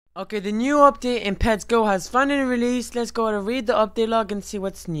Okay, the new update in petsgo has finally released. Let's go ahead and read the update log and see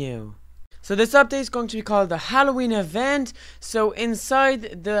what's new. So this update is going to be called the Halloween event. So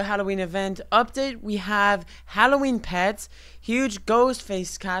inside the Halloween event update, we have Halloween pets, huge ghost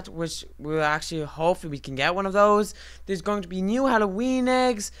face cat, which we'll actually hopefully we can get one of those. There's going to be new Halloween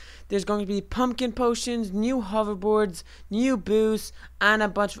eggs. There's going to be pumpkin potions, new hoverboards, new boosts, and a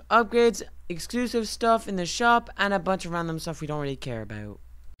bunch of upgrades, exclusive stuff in the shop, and a bunch of random stuff we don't really care about.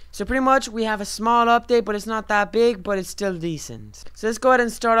 So pretty much we have a small update, but it's not that big, but it's still decent. So let's go ahead and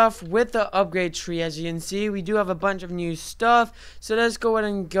start off with the upgrade tree. As you can see, we do have a bunch of new stuff. So let's go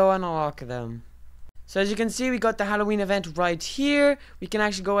ahead and go and unlock them. So as you can see, we got the Halloween event right here. We can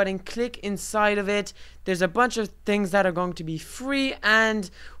actually go ahead and click inside of it. There's a bunch of things that are going to be free,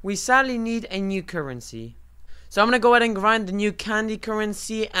 and we sadly need a new currency. So I'm going to go ahead and grind the new candy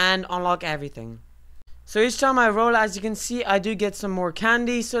currency and unlock everything. So each time I roll, as you can see, I do get some more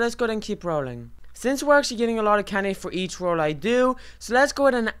candy. So let's go ahead and keep rolling. Since we're actually getting a lot of candy for each roll I do, so let's go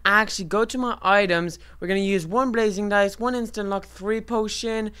ahead and actually go to my items. We're going to use 1 blazing dice, 1 instant luck, 3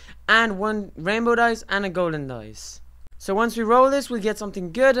 potion, and 1 rainbow dice, and a golden dice. So once we roll this, we'll get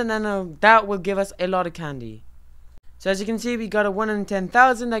something good, and then that will give us a lot of candy. So as you can see, we got a 1 in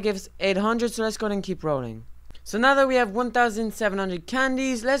 10,000, that gives 800, so let's go ahead and keep rolling. So now that we have 1,700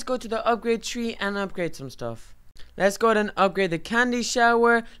 candies, let's go to the upgrade tree and upgrade some stuff. Let's go ahead and upgrade the candy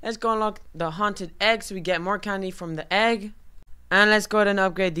shower. Let's go unlock the haunted egg so we get more candy from the egg. And let's go ahead and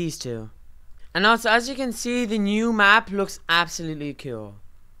upgrade these two. And also, as you can see, the new map looks absolutely cool.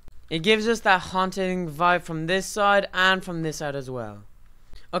 It gives us that haunting vibe from this side and from this side as well.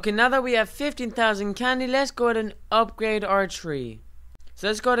 Okay, now that we have 15,000 candy, let's go ahead and upgrade our tree. So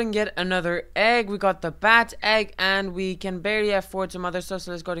let's go ahead and get another egg. We got the bat egg, and we can barely afford some other stuff,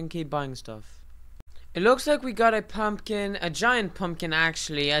 so let's go ahead and keep buying stuff. It looks like we got a pumpkin, a giant pumpkin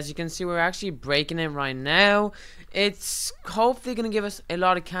actually. As you can see, we're actually breaking it right now. It's hopefully going to give us a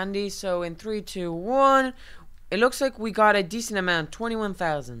lot of candy. So in 3, 2, 1, it looks like we got a decent amount,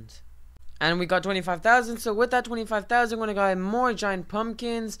 21,000. And we got 25,000, so with that 25,000, we're going to get more giant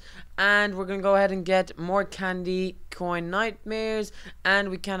pumpkins, and we're going to go ahead and get more candy, coin nightmares, and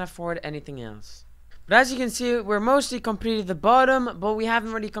we can't afford anything else. But as you can see, we're mostly completed the bottom, but we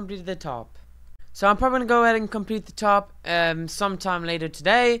haven't really completed the top. So I'm probably going to go ahead and complete the top sometime later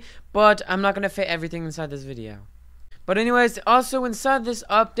today, but I'm not going to fit everything inside this video. But anyways, also inside this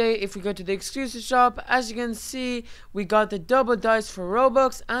update, if we go to the exclusive shop, as you can see, we got the double dice for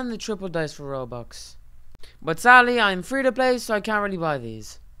Robux and the triple dice for Robux. But sadly, I'm free to play, so I can't really buy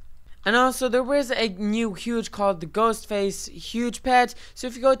these. And also, there is a new huge called the Ghostface Huge Pet. So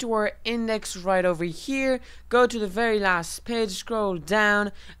if you go to our index right over here, go to the very last page, scroll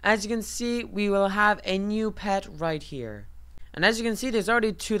down. As you can see, we will have a new pet right here. And as you can see, there's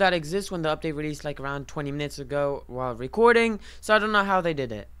already 2 that exist when the update released like around 20 minutes ago while recording. So I don't know how they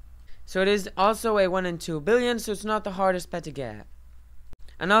did it. So it is also a 1 in 2 billion, so it's not the hardest pet to get.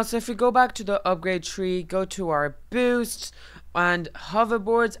 And also, if we go back to the upgrade tree, go to our boosts and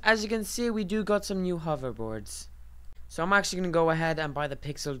hoverboards. As you can see, we do got some new hoverboards. So I'm actually going to go ahead and buy the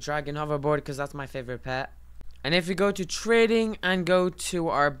Pixel Dragon hoverboard because that's my favorite pet. And if we go to trading and go to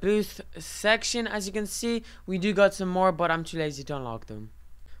our booth section, as you can see, we do got some more, but I'm too lazy to unlock them.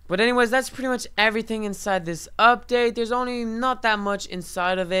 But anyways, that's pretty much everything inside this update. There's only not that much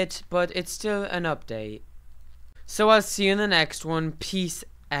inside of it, but it's still an update. So I'll see you in the next one. Peace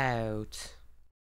out.